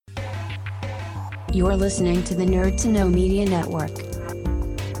You're listening to the Nerd to Know Media Network.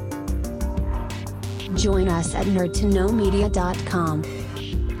 Join us at nerdtoknowmedia.com.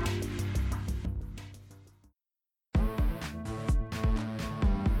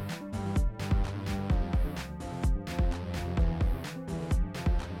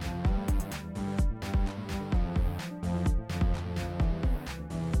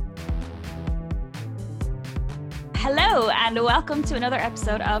 Hello and welcome to another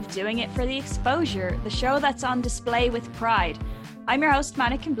episode of Doing It for the Exposure, the show that's on display with pride. I'm your host,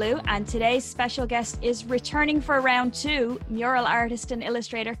 Mannequin Blue, and today's special guest is returning for round two, mural artist and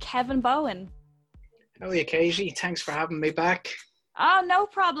illustrator Kevin Bowen. How are you, Katie? Thanks for having me back. Oh, no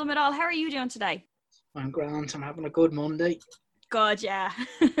problem at all. How are you doing today? I'm grand. I'm having a good Monday. Good, yeah.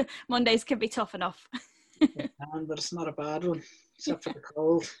 Mondays can be tough enough. But it's not a bad one, except for the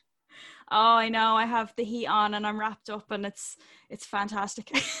cold. Oh, I know. I have the heat on and I'm wrapped up and it's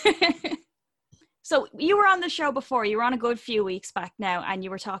fantastic. So you were on the show before. You were on a good few weeks back now and you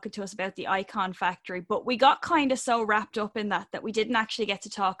were talking to us about the Icon Factory, but we got kind of so wrapped up in that we didn't actually get to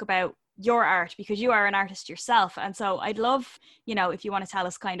talk about your art because you are an artist yourself. And so I'd love, if you want to tell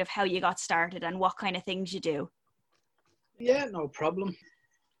us kind of how you got started and what kind of things you do. Yeah, no problem.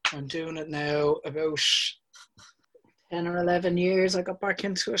 I'm doing it now about 10 or 11 years. I got back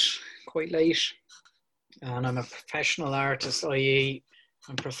into it quite late. And I'm a professional artist, i.e.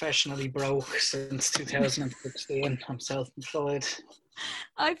 I'm professionally broke since 2016. I'm self-employed.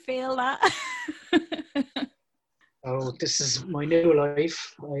 I feel that. So this is my new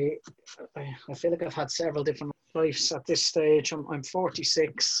life. I feel like I've had several different lives at this stage. I'm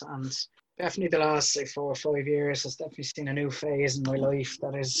 46 and definitely the last 4 or 5 years has definitely seen a new phase in my life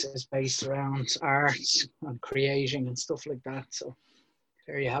that is based around art and creating and stuff like that. So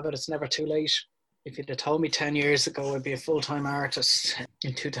there you have it. It's never too late. If you'd have told me 10 years ago I'd be a full-time artist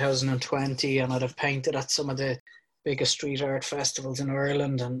in 2020 and I'd have painted at some of the biggest street art festivals in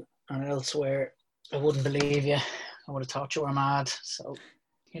Ireland and elsewhere, I wouldn't believe you. I would have thought you were mad. So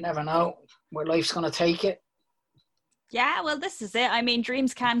you never know where life's going to take it. Yeah, well, this is it. I mean,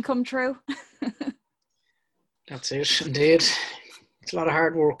 dreams can come true. That's it, indeed. It's a lot of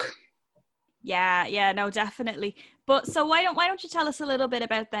hard work. Yeah, no, definitely. But so why don't you tell us a little bit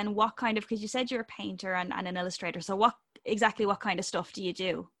about then what kind of, because you said you're a painter and an illustrator. So what kind of stuff do you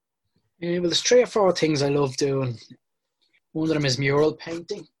do? Yeah, well, there's 3 or 4 things I love doing. One of them is mural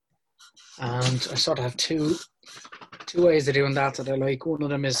painting. And I sort of have two ways of doing that I like. One of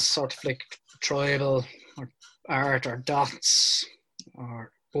them is sort of like tribal or art or dots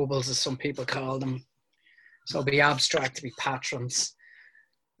or bubbles as some people call them. So it'll be abstract, to be patrons.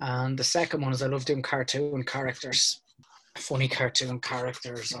 And the second one is I love doing cartoon characters, funny cartoon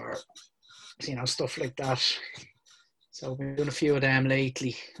characters or, stuff like that. So I've been doing a few of them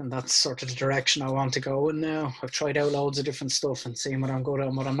lately and that's sort of the direction I want to go in now. I've tried out loads of different stuff and seen what I'm good at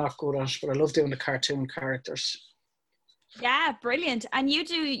and what I'm not good at, but I love doing the cartoon characters. Yeah, brilliant. And you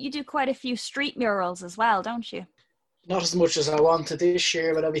do quite a few street murals as well, don't you? Not as much as I wanted this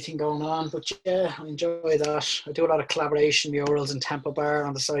year with everything going on, but yeah, I enjoy that. I do a lot of collaboration murals in Temple Bar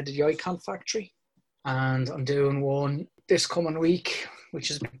on the side of the Icon Factory. And I'm doing one this coming week, which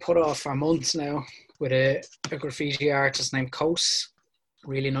has been put off for months now, with a graffiti artist named Kos.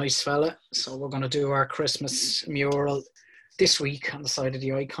 Really nice fella. So we're going to do our Christmas mural this week on the side of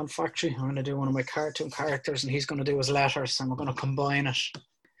the Icon Factory. I'm going to do one of my cartoon characters and he's going to do his letters and we're going to combine it.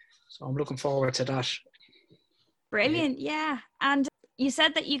 So I'm looking forward to that. Brilliant, yeah. And you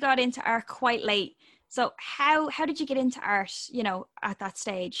said that you got into art quite late. So how did you get into art, at that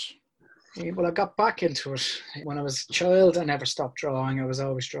stage? Yeah, well, I got back into it. When I was a child, I never stopped drawing. I was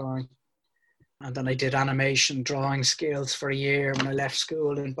always drawing. And then I did animation drawing skills for a year when I left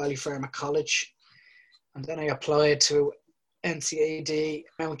school in Ballyfermot College. And then I applied to NCAD,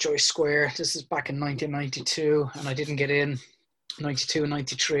 Mountjoy Square. This is back in 1992, and I didn't get in 92,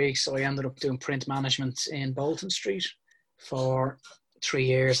 93. So I ended up doing print management in Bolton Street for 3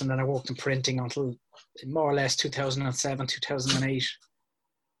 years. And then I worked in printing until more or less 2007, 2008.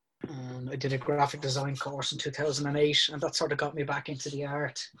 And I did a graphic design course in 2008, and that sort of got me back into the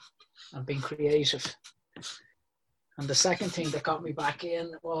art and being creative. And the second thing that got me back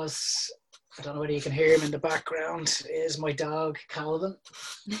in was, I don't know whether you can hear him in the background, is my dog, Calvin.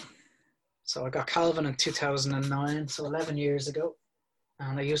 So I got Calvin in 2009, so 11 years ago.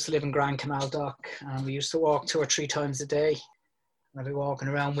 And I used to live in Grand Canal Dock, and we used to walk 2 or 3 times a day. And I'd be walking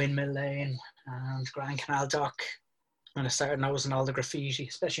around Windmill Lane and Grand Canal Dock. And I started noticing all the graffiti,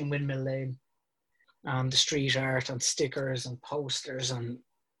 especially in Windmill Lane, the street art and stickers and posters and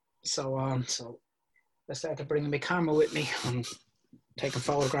so on. So I started bringing my camera with me and taking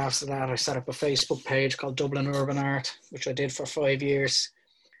photographs of that. I set up a Facebook page called Dublin Urban Art, which I did for 5 years.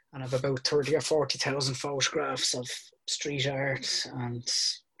 And I have about 30 or 40,000 photographs of street art and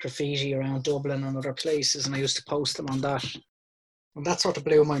graffiti around Dublin and other places. And I used to post them on that. And that sort of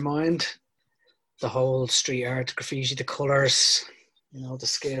blew my mind. The whole street art, graffiti, the colours, the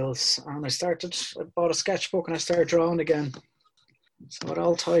skills. And I bought a sketchbook and I started drawing again. So it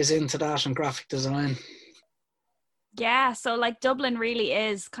all ties into that and graphic design. Yeah, so like Dublin really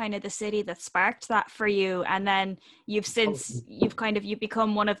is kind of the city that sparked that for you, and then you've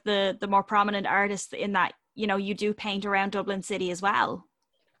become one of the more prominent artists in that, you do paint around Dublin city as well.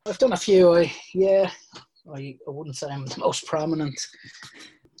 I've done a few. I wouldn't say I'm the most prominent.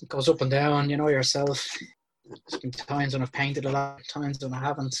 It goes up and down, yourself. There's been times when I've painted a lot, times when I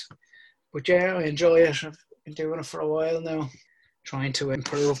haven't. But yeah, I enjoy it. I've been doing it for a while now, trying to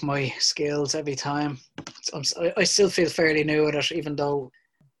improve my skills every time. I still feel fairly new at it, even though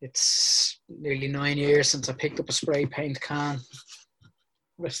it's nearly 9 years since I picked up a spray paint can.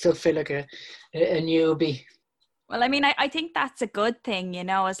 I still feel like a newbie. Well, I mean, I think that's a good thing,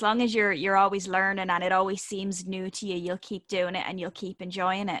 as long as you're always learning and it always seems new to you, you'll keep doing it and you'll keep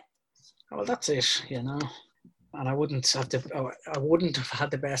enjoying it. Well, that's it, And I wouldn't have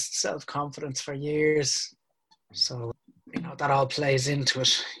had the best self-confidence for years. So, that all plays into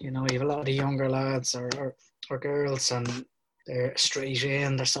it. You have a lot of younger lads or girls, and they're straight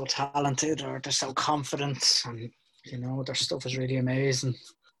in, they're so talented, or they're so confident, and, their stuff is really amazing.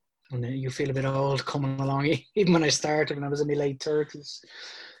 And you feel a bit old coming along, even when I started, when I was in my late 30s,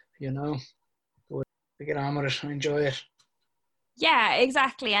 But I get on with it, I enjoy it. Yeah,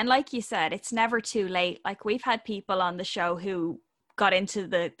 exactly. And like you said, it's never too late. Like, we've had people on the show who got into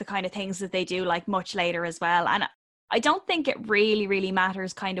the kind of things that they do like much later as well. And I don't think it really, really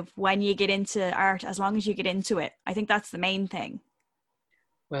matters kind of when you get into art, as long as you get into it. I think that's the main thing.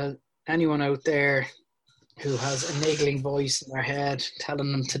 Well, anyone out there who has a niggling voice in their head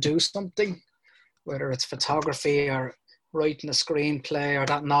telling them to do something, whether it's photography or writing a screenplay or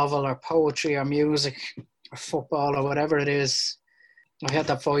that novel or poetry or music or football or whatever it is, I had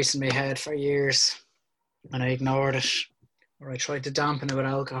that voice in my head for years and I ignored it, or I tried to dampen it with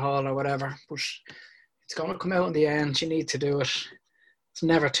alcohol or whatever, but it's going to come out in the end. You need to do it. It's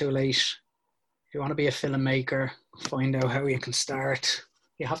never too late. If you want to be a filmmaker, find out how you can start.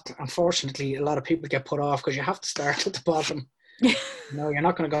 You have to, unfortunately, a lot of people get put off because you have to start at the bottom. You're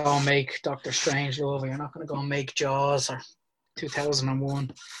not going to go and make Doctor Strangelove, or you're not going to go and make Jaws or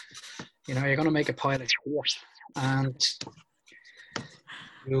 2001. You're going to make a pilot short, and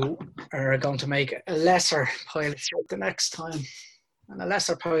you are going to make a lesser pilot short the next time, and a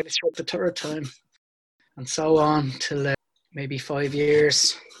lesser pilot short the third time, and so on till maybe 5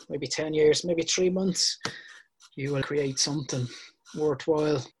 years, maybe 10 years, maybe 3 months. You will create something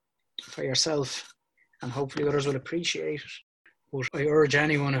worthwhile for yourself, and hopefully others will appreciate it. But I urge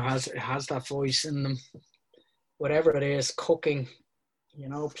anyone who has that voice in them, whatever it is, cooking,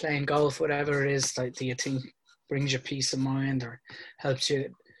 playing golf, whatever it is that you think brings you peace of mind or helps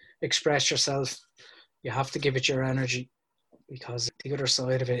you express yourself, you have to give it your energy, because the other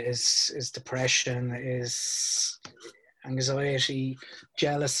side of it is depression, is anxiety,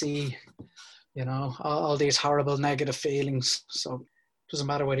 jealousy, all these horrible negative feelings. So it doesn't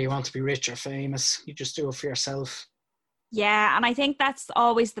matter whether you want to be rich or famous, you just do it for yourself. Yeah, and I think that's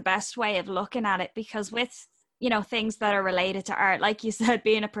always the best way of looking at it, because with, things that are related to art, like you said,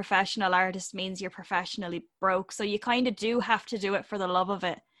 being a professional artist means you're professionally broke. So you kind of do have to do it for the love of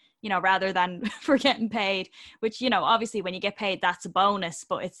it, rather than for getting paid, which, obviously when you get paid, that's a bonus,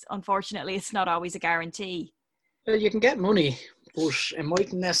 but unfortunately, it's not always a guarantee. Well, you can get money, but it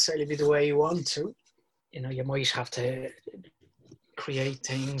mightn't necessarily be the way you want to. You might have to create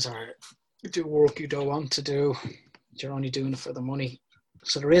things or do work you don't want to do. You're only doing it for the money.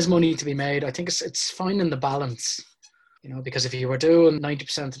 So there is money to be made. I think it's finding the balance, because if you were doing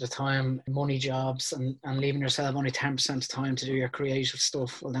 90% of the time money jobs and leaving yourself only 10% of the time to do your creative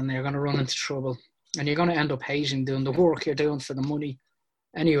stuff, well, then you're going to run into trouble and you're going to end up hating doing the work you're doing for the money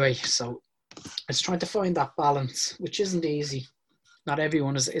anyway. So it's trying to find that balance, which isn't easy. Not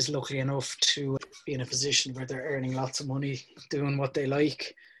everyone is lucky enough to be in a position where they're earning lots of money doing what they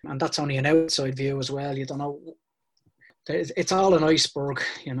like. And that's only an outside view as well. You don't know. It's all an iceberg,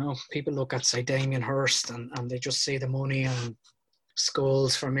 People look at, say, Damien Hirst and they just see the money and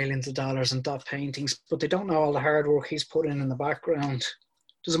skulls for millions of dollars and dot paintings, but they don't know all the hard work he's put in the background.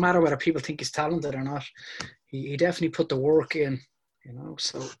 Doesn't matter whether people think he's talented or not. He definitely put the work in,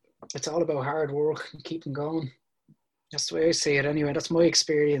 So it's all about hard work and keeping going. That's the way I see it anyway. That's my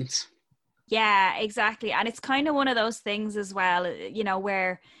experience. Yeah, exactly. And it's kind of one of those things as well, you know,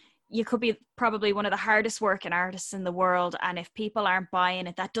 where you could be probably one of the hardest working artists in the world. And if people aren't buying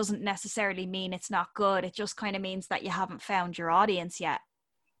it, that doesn't necessarily mean it's not good. It just kind of means that you haven't found your audience yet.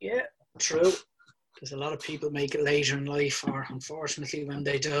 Yeah, true. There's a lot of people make it later in life, or unfortunately when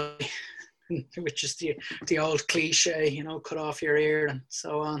they die, which is the old cliche, you know, cut off your ear and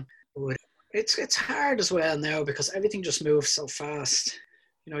so on. But it's hard as well now because everything just moves so fast.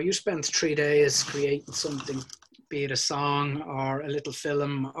 You know, you spend 3 days creating something, be it a song or a little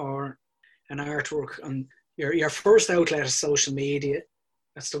film or an artwork, and your first outlet is social media.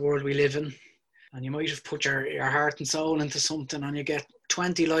 That's the world we live in. And you might have put your heart and soul into something and you get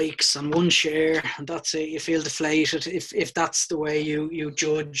 20 likes and 1 share, and that's it. You feel deflated if that's the way you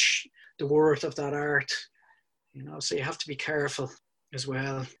judge the worth of that art. You know, so you have to be careful as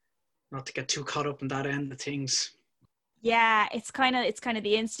well, not to get too caught up in that end of things. Yeah, it's kind of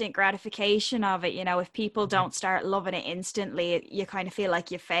the instant gratification of it, you know. If people don't start loving it instantly, you kind of feel like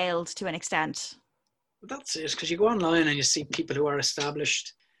you failed to an extent. But that's it, because you go online and you see people who are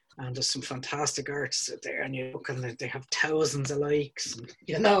established, and there's some fantastic artists out there, and you look and they have thousands of likes, and,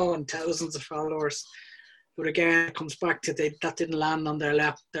 you know, and thousands of followers. But again, it comes back to that didn't land on their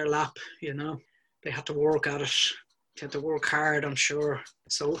lap, you know. They had to work at it. They had to work hard, I'm sure.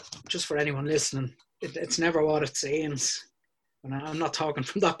 So just for anyone listening, it's never what it seems. And I'm not talking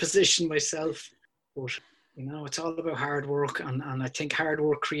from that position myself, but, you know, it's all about hard work, and I think hard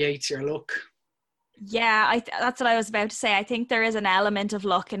work creates your luck. Yeah, that's what I was about to say. I think there is an element of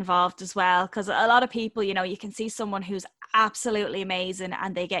luck involved as well, because a lot of people, you know, you can see someone who's absolutely amazing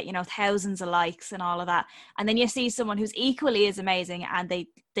and they get, you know, thousands of likes and all of that, and then you see someone who's equally as amazing and they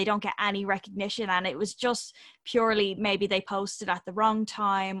don't get any recognition, and it was just purely maybe they posted at the wrong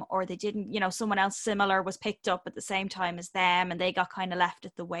time, or they didn't, you know, someone else similar was picked up at the same time as them and they got kind of left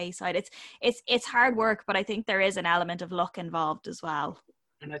at the wayside. It's hard work, but I think there is an element of luck involved as well.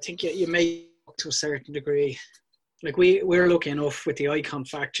 And I think you may, to a certain degree, like we're lucky enough with the Icon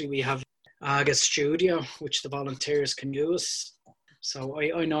Factory, we have Aga Studio, which the volunteers can use. So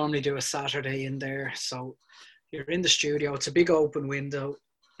I normally do a Saturday in there. So you're in the studio, it's a big open window,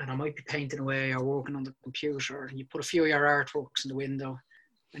 and I might be painting away or working on the computer, and you put a few of your artworks in the window,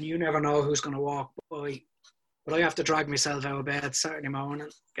 and you never know who's going to walk by. But I have to drag myself out of bed Saturday morning,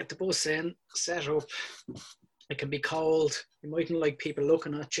 get the bus in, set up. It can be cold. You mightn't like people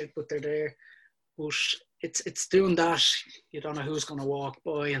looking at you, but they're there. But it's doing that. You don't know who's going to walk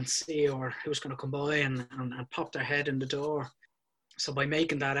by and see, or who's going to come by and pop their head in the door. So by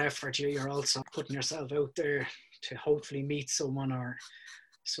making that effort, you're also putting yourself out there to hopefully meet someone, or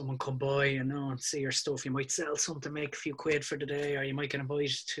someone come by, you know, and see your stuff. You might sell something, make a few quid for the day, or you might get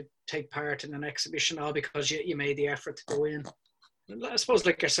invited to take part in an exhibition, all because you made the effort to go in. I suppose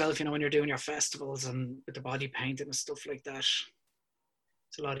like yourself, you know, when you're doing your festivals and with the body painting and stuff like that,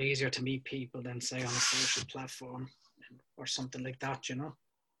 it's a lot easier to meet people than, say, on a social platform or something like that, you know.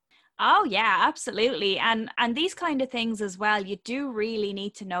 Oh yeah, absolutely. And these kind of things as well, you do really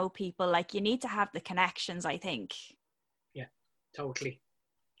need to know people. Like, you need to have the connections, I think. Yeah, totally.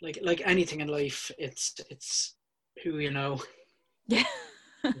 Like anything in life, it's who you know. Yeah.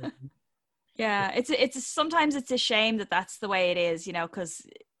 Yeah, it's sometimes it's a shame that that's the way it is, you know, because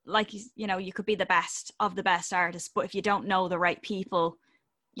like, you know, you could be the best of the best artists, but if you don't know the right people,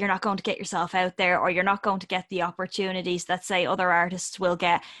 you're not going to get yourself out there, or you're not going to get the opportunities that, say, other artists will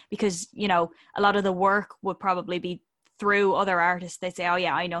get, because, you know, a lot of the work would probably be through other artists. They say, oh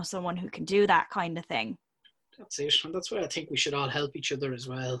yeah, I know someone who can do that kind of thing. That's it. And that's why I think we should all help each other as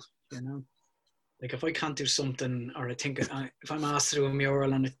well, you know. Like if I can't do something, or I think if I'm asked to do a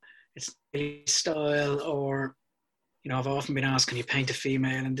mural and it's style, or, you know, I've often been asked, can you paint a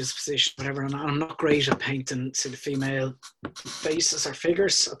female in this position, whatever, and I'm not great at painting, say, the female faces or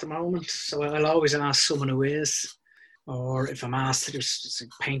figures at the moment, so I'll always ask someone who is. Or if I'm asked to just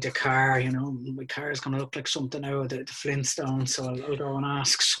paint a car, you know, my car is going to look like something out of the Flintstones, so I'll go and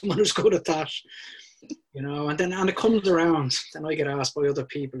ask someone who's good at that, you know, and it comes around. Then I get asked by other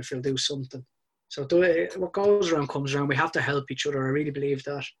people if they'll do something. So what goes around comes around. We have to help each other. I really believe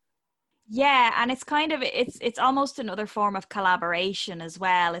that. Yeah, and it's kind of, it's almost another form of collaboration as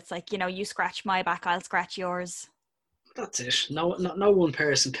well. It's like, you know, you scratch my back, I'll scratch yours. That's it. No one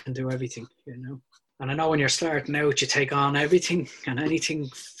person can do everything, you know. And I know when you're starting out, you take on everything and anything,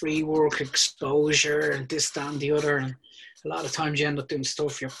 free work, exposure, and this, that, and the other. And a lot of times you end up doing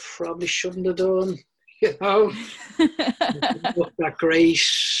stuff you probably shouldn't have done, you know. It look that great.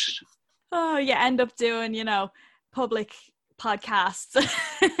 Oh, you end up doing, you know, public podcasts.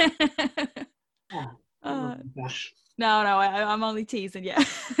 I'm only teasing you.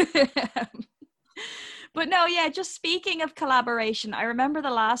 But no, yeah, just speaking of collaboration, I remember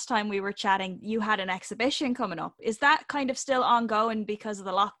the last time we were chatting, you had an exhibition coming up. Is that kind of still ongoing because of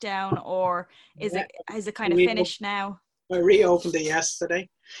the lockdown, or is it kind of finished now? I reopened it yesterday,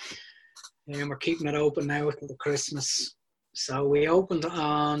 and we're keeping it open now until Christmas. So we opened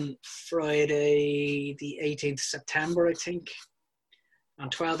on Friday, the 18th of September, I think.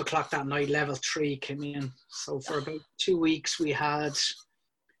 And 12 o'clock that night, level 3 came in. So for about 2 weeks, we had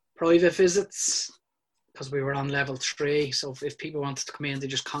private visits, because we were on level 3. So if people wanted to come in, they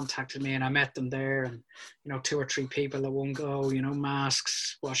just contacted me and I met them there, and 2 or 3 people at one go,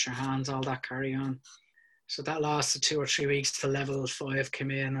 masks, wash your hands, all that carry on. So that lasted 2 or 3 weeks till level 5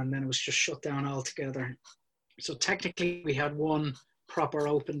 came in, and then it was just shut down altogether. So technically we had one proper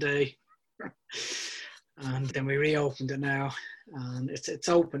open day and then we reopened it now, and it's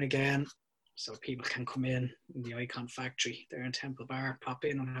open again, so people can come in the Icon Factory there in Temple Bar, pop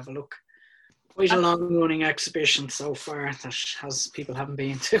in and have a look. Quite a long running exhibition so far that people haven't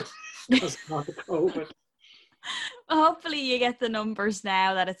been to because of COVID. Well, hopefully you get the numbers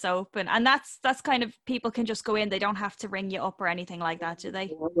now that it's open, and that's kind of, people can just go in, they don't have to ring you up or anything like that, do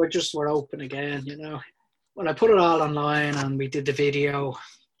they? We're open again, Well, I put it all online and we did the video,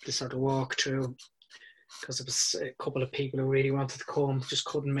 the sort of walkthrough, because it was a couple of people who really wanted to come, just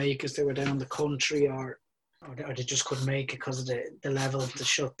couldn't make it because they were down the country, or they just couldn't make it because of the level of the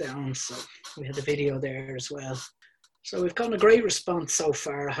shutdown. So we had the video there as well. So we've gotten a great response so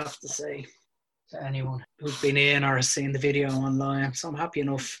far, I have to say, to anyone who's been in or has seen the video online. So I'm happy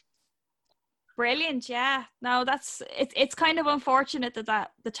enough. Brilliant, yeah. No, it's kind of unfortunate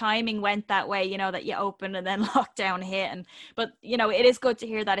that the timing went that way, that you open and then lockdown hit, but it is good to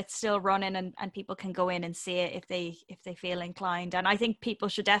hear that it's still running and people can go in and see it if they feel inclined. And I think people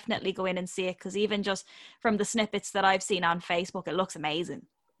should definitely go in and see it, because even just from the snippets that I've seen on Facebook, it looks amazing.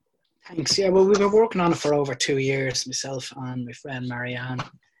 Thanks. Yeah, well, we've been working on it for over 2 years, myself and my friend Marianne.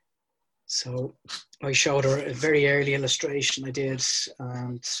 So I showed her a very early illustration I did,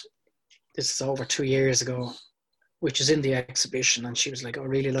 and this is over 2 years ago, which is in the exhibition, and she was like, I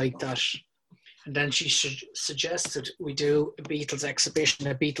really like that. And then she suggested we do a Beatles exhibition,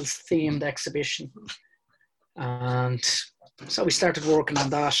 a Beatles themed exhibition. And so we started working on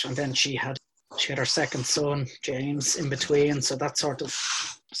that, and then she had her second son, James, in between, so that sort of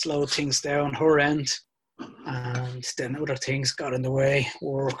slowed things down her end. And then other things got in the way,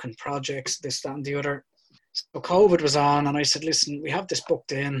 work and projects, this, that and the other. So COVID was on, and I said, listen, we have this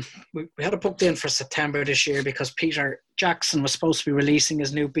booked in. We had it booked in for September this year because Peter Jackson was supposed to be releasing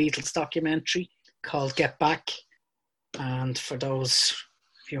his new Beatles documentary called Get Back. And for those,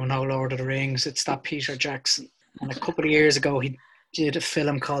 if you know Lord of the Rings, it's that Peter Jackson. And a couple of years ago, he did a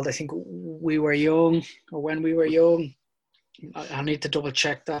film called, I think, We Were Young, or When We Were Young. I need to double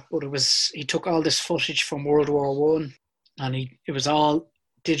check that, but he took all this footage from World War One, and it was all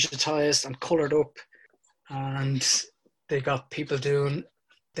digitized and colored up. And they got people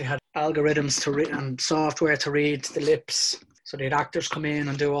they had algorithms to read and software to read the lips. So they had actors come in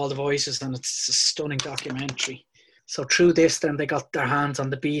and do all the voices, and it's a stunning documentary. So through this, then they got their hands on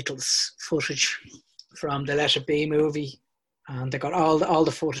the Beatles footage from the Let It Be movie, and they got all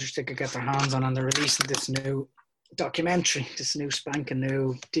the footage they could get their hands on, and they're releasing this new documentary, this new spanking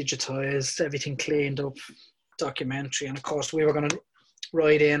new, digitized, everything cleaned up documentary. And of course, we were going to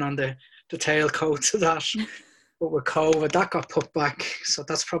ride in on the tailcoats of that, but with COVID that got put back, so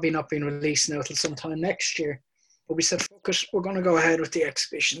that's probably not being released now till sometime next year. But we said, fuck it, we're going to go ahead with the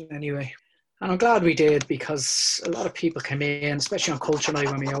exhibition anyway. And I'm glad we did, because a lot of people came in, especially on Culture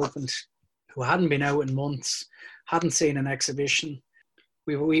Night when we opened, who hadn't been out in months, hadn't seen an exhibition.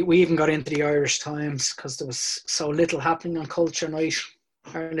 We even got into the Irish Times because there was so little happening on Culture Night.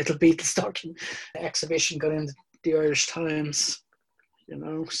 Our little Beatles exhibition got into the Irish Times.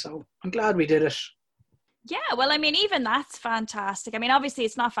 So I'm glad we did it. Yeah, well, I mean, even that's fantastic. I mean, obviously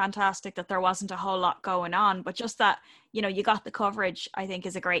it's not fantastic that there wasn't a whole lot going on, but just that, you got the coverage, I think,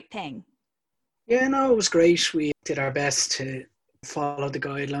 is a great thing. Yeah, no, it was great. We did our best to follow the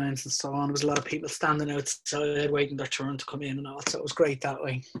guidelines and so on. There was a lot of people standing outside waiting their turn to come in and all, so it was great that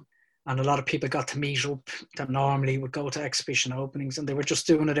way. And a lot of people got to meet up that normally would go to exhibition openings, and they were just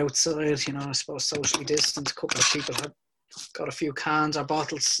doing it outside, I suppose socially distanced. A couple of people had got a few cans or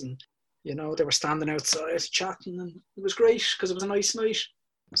bottles, and they were standing outside chatting, and it was great because it was a nice night.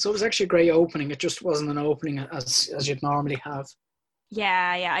 So it was actually a great opening. It just wasn't an opening as you'd normally have.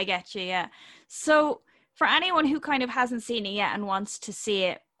 Yeah, I get you. Yeah. So for anyone who kind of hasn't seen it yet and wants to see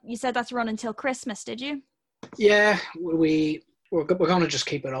it, you said that's run until Christmas, did you? Yeah, we we're going to just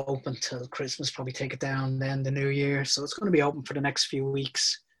keep it open till Christmas, probably take it down then the new year. So it's going to be open for the next few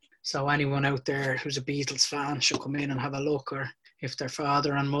weeks. So anyone out there who's a Beatles fan should come in and have a look, or if their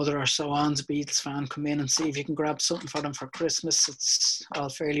father and mother or so on's a Beatles fan, come in and see if you can grab something for them for Christmas. It's all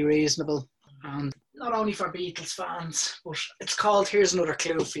fairly reasonable. And not only for Beatles fans, but it's called Here's Another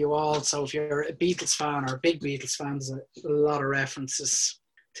Clue for You All. So if you're a Beatles fan or a big Beatles fan, there's a lot of references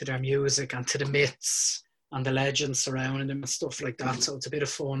to their music and to the myths and the legends surrounding them and stuff like that. So it's a bit of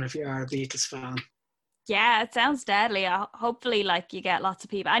fun if you are a Beatles fan. Yeah, it sounds deadly. Hopefully, like, you get lots of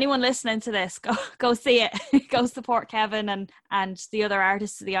people. Anyone listening to this, go see it. Go support Kevin and the other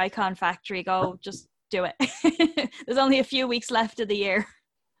artists of the Icon Factory. Go, just do it. There's only a few weeks left of the year.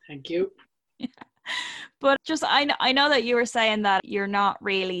 Thank you. Yeah. But just, I know that you were saying that you're not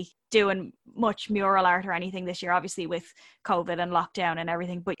really doing much mural art or anything this year, obviously with COVID and lockdown and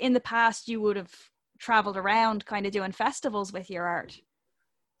everything. But in the past, you would have traveled around kind of doing festivals with your art.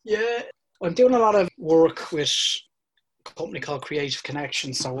 Yeah. I'm doing a lot of work with a company called Creative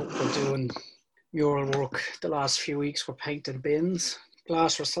Connection. So we're doing mural work the last few weeks. We're painting bins,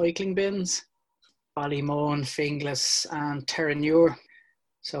 glass recycling bins, Ballymun, Finglas and Terranure.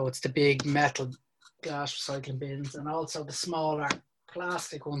 So it's the big metal glass recycling bins and also the smaller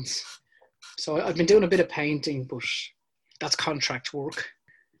plastic ones. So I've been doing a bit of painting, but that's contract work.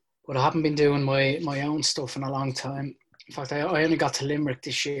 But I haven't been doing my own stuff in a long time. In fact, I only got to Limerick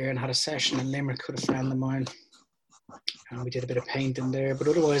this year and had a session in Limerick with a friend of mine. And we did a bit of painting there. But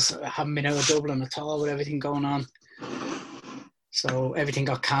otherwise, I haven't been out of Dublin at all with everything going on. So everything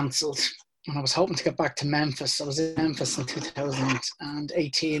got cancelled. And I was hoping to get back to Memphis. I was in Memphis in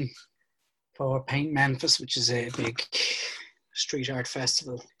 2018 for Paint Memphis, which is a big street art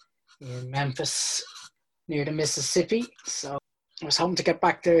festival in Memphis near the Mississippi. So I was hoping to get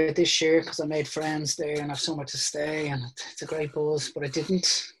back there this year because I made friends there and I have somewhere to stay and it's a great buzz, but I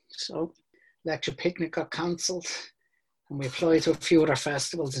didn't. So Lecture Picnic got cancelled and we applied to a few other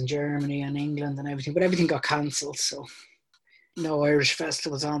festivals in Germany and England and everything, but everything got cancelled. So no Irish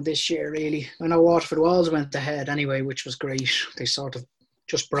festivals on this year, really. I know Waterford Walls went ahead anyway, which was great. They sort of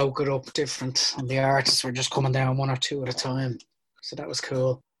just broke it up different and the artists were just coming down one or two at a time. So that was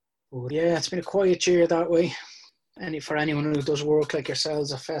cool. But yeah, it's been a quiet year that way. For anyone who does work like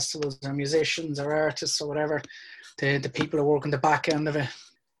yourselves at festivals or musicians or artists or whatever, the people who work on the back end of it,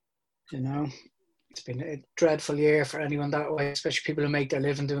 you know, it's been a dreadful year for anyone that way, especially people who make their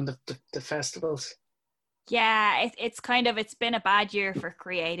living doing the festivals. Yeah, it's been a bad year for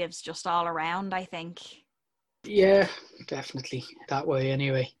creatives just all around, I think. Yeah, definitely that way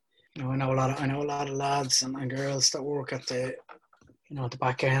anyway. You know, I know a lot of lads and girls that work at the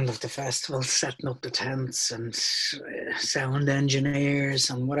back end of the festival, setting up the tents and sound engineers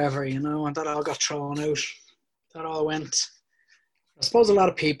and whatever, and that all got thrown out. That all went. I suppose a lot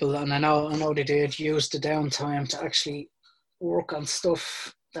of people, and I know they did, use the downtime to actually work on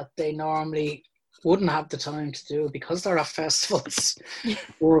stuff that they normally wouldn't have the time to do because they're at festivals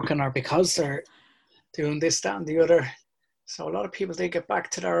working or because they're doing this, that and the other. So a lot of people, they get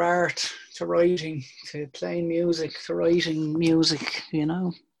back to their art, to writing, to playing music, to writing music,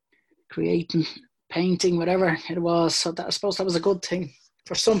 creating, painting, whatever it was. So I suppose that was a good thing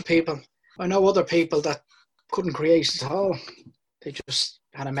for some people. I know other people that couldn't create at all. They just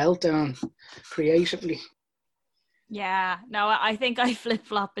had a meltdown creatively. Yeah, no, I think I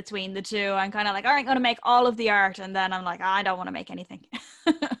flip-flop between the two. I'm kind of like, all right, I'm going to make all of the art. And then I'm like, I don't want to make anything.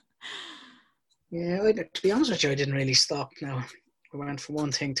 Yeah, to be honest with you, I didn't really stop now. I went from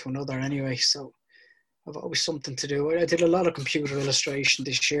one thing to another anyway, so I've always something to do. I did a lot of computer illustration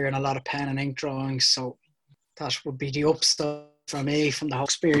this year and a lot of pen and ink drawings, so that would be the upside for me from the whole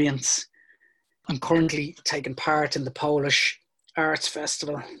experience. I'm currently taking part in the Polish Arts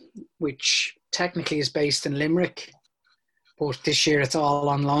Festival, which technically is based in Limerick, but this year it's all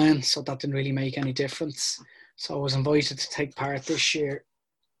online, so that didn't really make any difference. So I was invited to take part this year.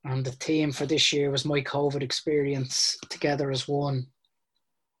 And the theme for this year was my COVID experience together as one.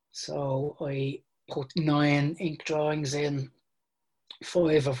 So I put 9 ink drawings in,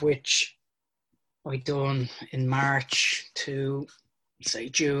 5 of which I done in March to, say,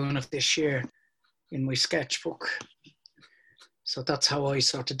 June of this year in my sketchbook. So that's how I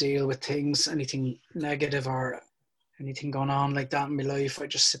sort of deal with things, anything negative or anything going on like that in my life. I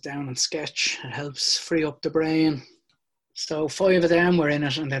just sit down and sketch. It helps free up the brain. So 5 of them were in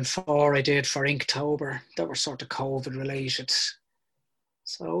it, and then 4 I did for Inktober that were sort of COVID related.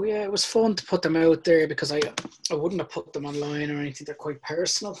 So yeah, it was fun to put them out there because I wouldn't have put them online or anything. They're quite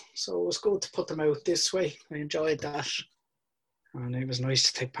personal, so it was good to put them out this way. I enjoyed that, and it was nice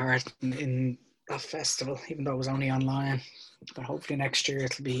to take part in that festival, even though it was only online. But hopefully next year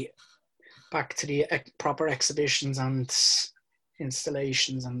it'll be back to the proper exhibitions and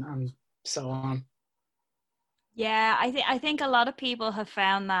installations and so on. Yeah, I think a lot of people have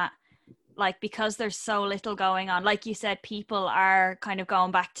found that, like, because there's so little going on, like you said, people are kind of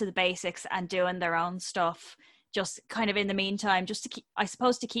going back to the basics and doing their own stuff, just kind of in the meantime, just to keep, I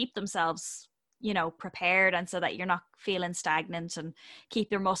suppose, to keep themselves, you know, prepared, and so that you're not feeling stagnant, and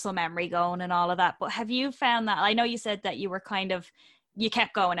keep your muscle memory going and all of that. But have you found that, I know you said that you were kind of, you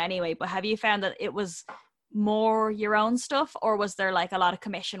kept going anyway, but have you found that it was more your own stuff, or was there like a lot of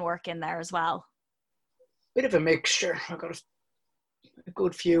commission work in there as well? Bit of a mixture. I got a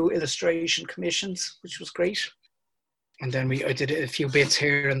good few illustration commissions, which was great. And then I did a few bits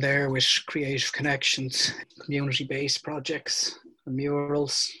here and there with Creative Connections, community-based projects, and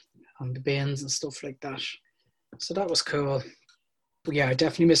murals on the bins and stuff like that. So that was cool. But yeah, I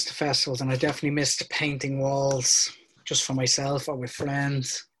definitely missed the festivals, and I definitely missed painting walls just for myself or with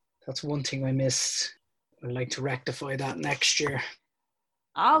friends. That's one thing I missed. I'd like to rectify that next year.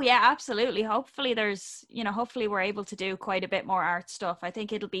 Oh yeah, absolutely. Hopefully there's, you know, hopefully we're able to do quite a bit more art stuff. I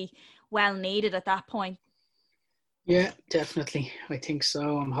think it'll be well needed at that point. Yeah, definitely. I think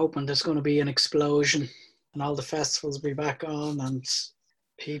so. I'm hoping there's going to be an explosion and all the festivals will be back on, and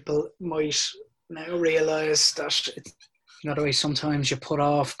people might now realise that it's, you know, the way sometimes you put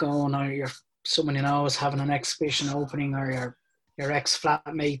off going, or someone you know is having an exhibition opening, or your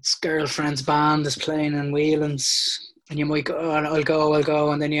ex-flatmate's girlfriend's band is playing in Whelan's, and you might go, oh, I'll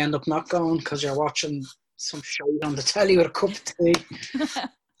go, and then you end up not going because you're watching some shit on the telly with a cup of tea.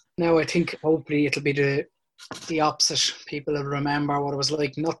 Now I think hopefully it'll be the opposite. People will remember what it was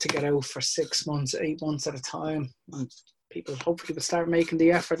like not to get out for 6 months, 8 months at a time, and people hopefully will start making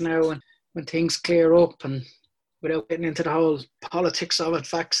the effort now, and when things clear up, and without getting into the whole politics of it,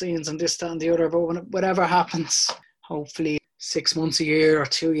 vaccines and this, that and the other, but whatever happens, hopefully 6 months, a year or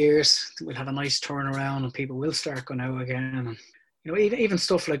 2 years, we'll have a nice turnaround and people will start going out again. And, you know, even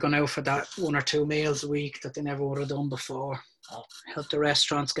stuff like going out for that 1 or 2 meals a week that they never would have done before. Help the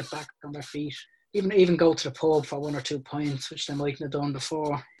restaurants get back on their feet. Even go to the pub for 1 or 2 pints, which they mightn't have done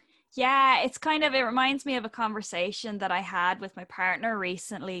before. Yeah, it's kind of, it reminds me of a conversation that I had with my partner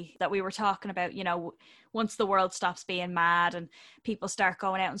recently, that we were talking about, you know, once the world stops being mad and people start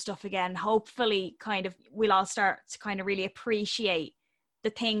going out and stuff again, hopefully kind of we'll all start to kind of really appreciate the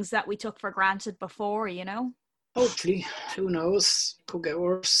things that we took for granted before, you know? Hopefully, who knows, could get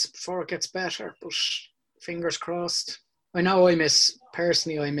worse before it gets better, but fingers crossed. I know I miss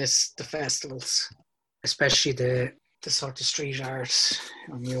the festivals, especially the sort of street art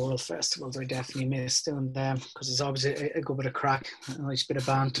and mural festivals. I definitely miss doing them because it's always a good bit of crack, a nice bit of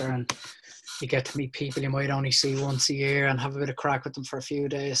banter, and you get to meet people you might only see once a year and have a bit of crack with them for a few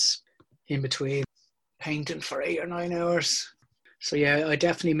days in between painting for 8 or 9 hours. So yeah, I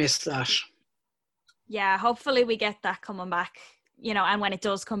definitely miss that. Yeah, hopefully we get that coming back, you know, and when it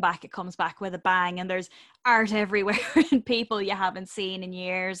does come back, it comes back with a bang, and there's art everywhere and people you haven't seen in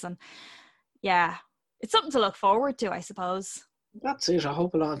years, and yeah, it's something to look forward to, I suppose. That's it. I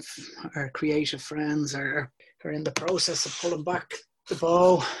hope a lot of our creative friends are in the process of pulling back the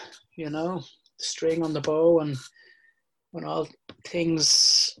bow, you know, the string on the bow, and when all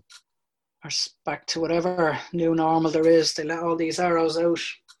things are back to whatever new normal there is, they let all these arrows out.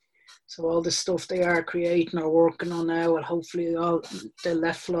 So all the stuff they are creating or working on now, well, hopefully they'll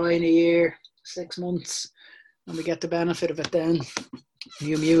let fly in a year, 6 months, and we get the benefit of it then.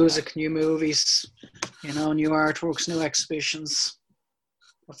 New music, new movies, you know, new artworks, new exhibitions.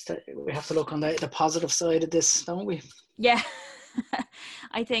 We have to look on the positive side of this, don't we? Yeah,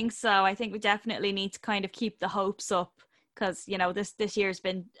 I think so. I think we definitely need to kind of keep the hopes up, because, you know, this year's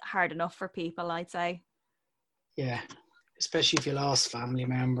been hard enough for people, I'd say. Yeah, especially if you lost family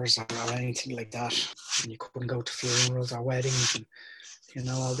members or anything like that, and you couldn't go to funerals or weddings, and, you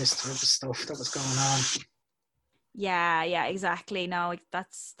know, all this type of stuff that was going on. Yeah, exactly. No,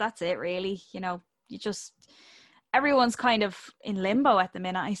 that's it really. You know, everyone's kind of in limbo at the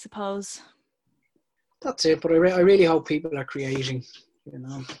minute, I suppose. That's it, but I really hope people are creating, you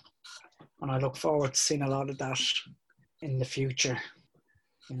know, and I look forward to seeing a lot of that in the future.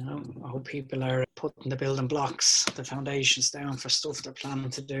 You know, I hope people are putting the building blocks, the foundations down for stuff they're planning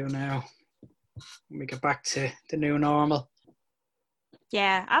to do now when we get back to the new normal.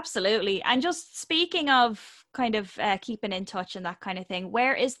 Yeah, absolutely. And just speaking of kind of keeping in touch and that kind of thing,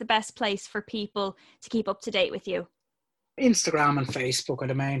 where is the best place for people to keep up to date with you? Instagram and Facebook are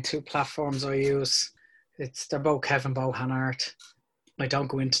the main 2 platforms I use. They're both Kevin Bohan Art. I don't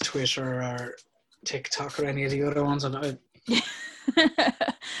go into Twitter or TikTok or any of the other ones.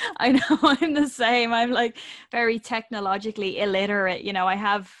 I know, I'm the same. I'm like very technologically illiterate. You know, I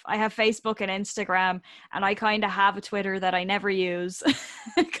have Facebook and Instagram, and I kind of have a Twitter that I never use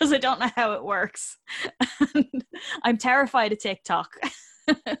because I don't know how it works. And I'm terrified of TikTok.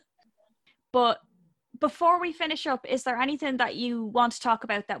 But before we finish up, is there anything that you want to talk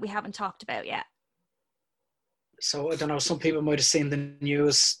about that we haven't talked about yet? So I don't know, some people might have seen the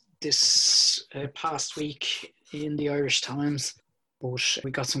news this past week in the Irish Times, but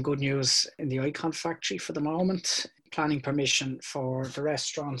we got some good news in the Icon Factory for the moment. Planning permission for the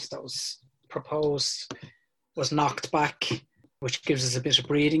restaurant that was proposed was knocked back, which gives us a bit of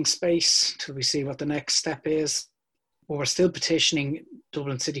breathing space till we see what the next step is. But we're still petitioning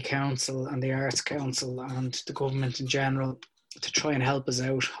Dublin City Council and the Arts Council and the government in general to try and help us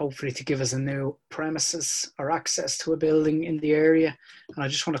out, hopefully to give us a new premises or access to a building in the area. And I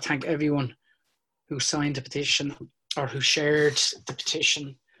just want to thank everyone who signed the petition or who shared the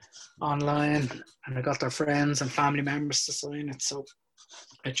petition online, and I got their friends and family members to sign it. So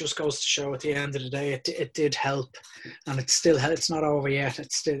it just goes to show at the end of the day, it did help, and it's not over yet.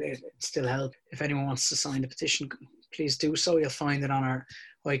 It still help. If anyone wants to sign the petition, please do so. You'll find it on our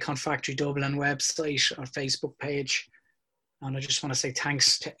Icon Factory Dublin website or Facebook page. And I just want to say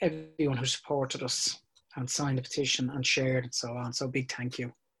thanks to everyone who supported us and signed the petition and shared and so on. So big thank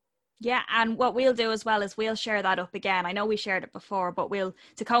you. Yeah, and what we'll do as well is we'll share that up again. I know we shared it before, but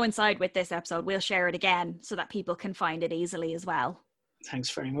to coincide with this episode, we'll share it again so that people can find it easily as well. Thanks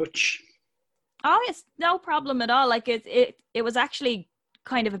very much. Oh, it's no problem at all. Like it was actually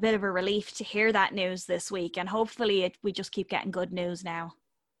kind of a bit of a relief to hear that news this week, and hopefully we just keep getting good news now.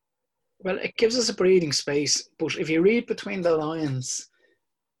 Well, it gives us a breathing space, but if you read between the lines,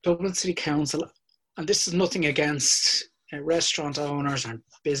 Dublin City Council, and this is nothing against restaurant owners and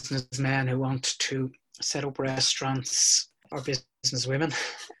businessmen who want to set up restaurants or businesswomen,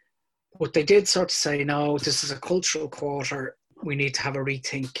 but they did sort of say, no, this is a cultural quarter, we need to have a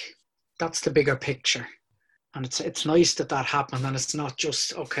rethink. That's the bigger picture. And it's nice that happened, and it's not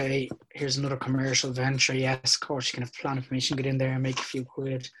just, okay, here's another commercial venture. Yes, of course, you can have planning permission, get in there and make a few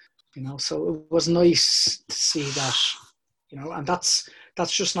quid. You know, so it was nice to see that, you know, and that's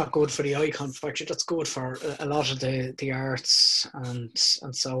just not good for the Icon Factory. That's good for a lot of the arts and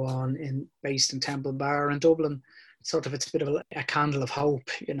so on based in Temple Bar in Dublin. Sort of, it's a bit of a candle of hope,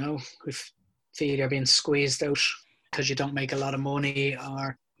 you know, if feel you're being squeezed out because you don't make a lot of money,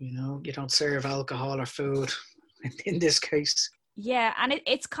 or, you know, you don't serve alcohol or food in this case. Yeah, and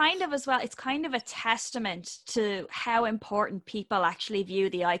it's kind of as well, it's kind of a testament to how important people actually view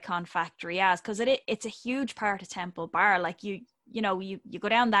the Icon Factory as, because it's a huge part of Temple Bar. Like you go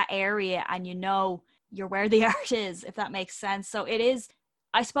down that area and you know you're where the art is, if that makes sense. So it is,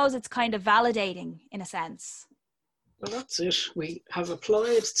 I suppose it's kind of validating in a sense. Well, that's it. We have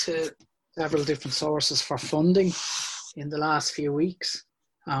applied to several different sources for funding in the last few weeks.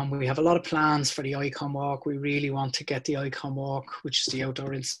 We have a lot of plans for the Icon Walk. We really want to get the Icon Walk, which is the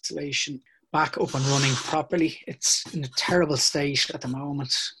outdoor installation, back up and running properly. It's in a terrible state at the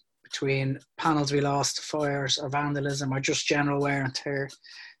moment, between panels we lost to fires or vandalism or just general wear and tear.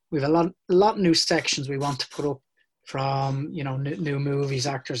 We have a lot of new sections we want to put up from, you know, new movies,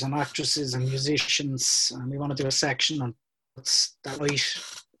 actors and actresses and musicians. And we want to do a section on what's that right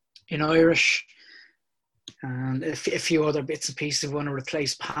in Irish. And a few other bits and pieces. We want to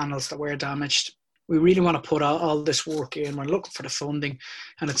replace panels that were damaged. We really want to put all this work in. We're looking for the funding,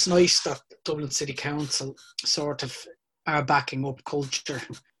 and it's nice that Dublin City Council sort of are backing up culture,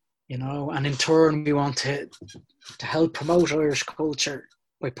 you know, and in turn we want to help promote Irish culture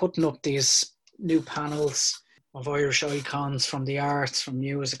by putting up these new panels of Irish icons from the arts, from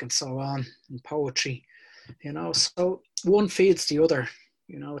music and so on, and poetry, you know. So one feeds the other,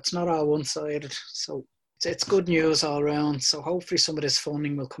 you know, it's not all one-sided. So it's good news all around. So hopefully some of this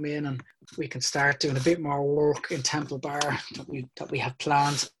funding will come in and we can start doing a bit more work in Temple Bar that we have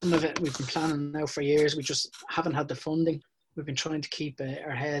planned. Some of it we've been planning now for years. We just haven't had the funding. We've been trying to keep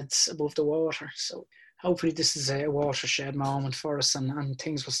our heads above the water. So hopefully this is a watershed moment for us, and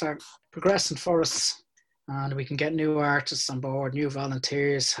things will start progressing for us, and we can get new artists on board, new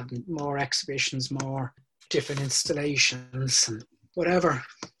volunteers, have more exhibitions, more different installations and whatever,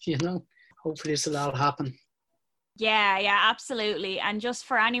 you know. Hopefully this will all happen. Yeah, absolutely. And just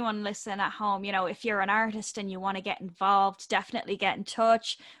for anyone listening at home, you know, if you're an artist and you want to get involved, definitely get in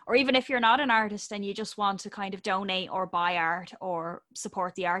touch. Or even if you're not an artist and you just want to kind of donate or buy art or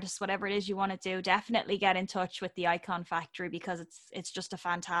support the artists, whatever it is you want to do, definitely get in touch with the Icon Factory, because it's just a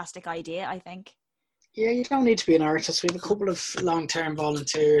fantastic idea, I think. Yeah, you don't need to be an artist. We have a couple of long-term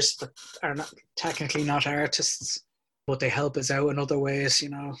volunteers that are technically not artists, but they help us out in other ways, you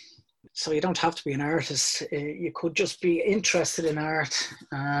know. So you don't have to be an artist. You could just be interested in art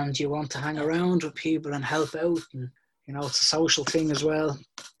and you want to hang around with people and help out. And, you know, it's a social thing as well.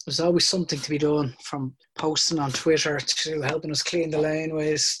 There's always something to be done, from posting on Twitter to helping us clean the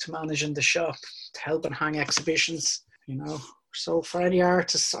laneways to managing the shop to helping hang exhibitions, you know. So for any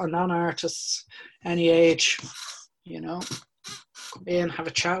artists or non-artists, any age, you know, come in, have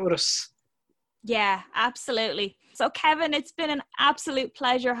a chat with us. Yeah, absolutely. So Kevin, it's been an absolute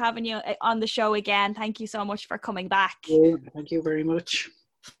pleasure having you on the show again. Thank you so much for coming back. Thank you very much.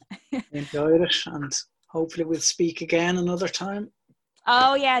 Enjoyed it, and hopefully we'll speak again another time.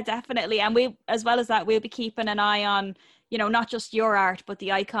 Oh yeah, definitely. And we, as well as that, we'll be keeping an eye on, you know, not just your art, but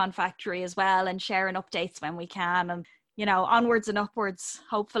the Icon Factory as well, and sharing updates when we can, and, you know, onwards and upwards,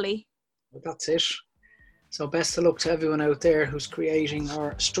 hopefully. Well, that's it. So best of luck to everyone out there who's creating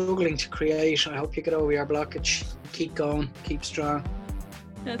or struggling to create. I hope you get over your blockage. Keep going, keep strong.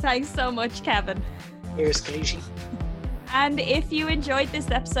 Thanks so much, Kevin. Here's Katie. And if you enjoyed this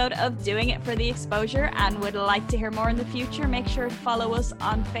episode of Doing It for the Exposure and would like to hear more in the future, make sure to follow us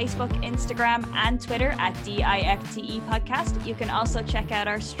on Facebook, Instagram, and Twitter at DIFTE Podcast. You can also check out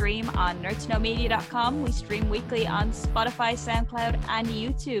our stream on nerdtoknowmedia.com. We stream weekly on Spotify, SoundCloud, and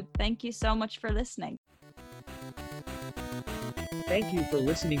YouTube. Thank you so much for listening. Thank you for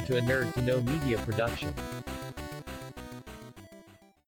listening to a Nerd to Know Media production.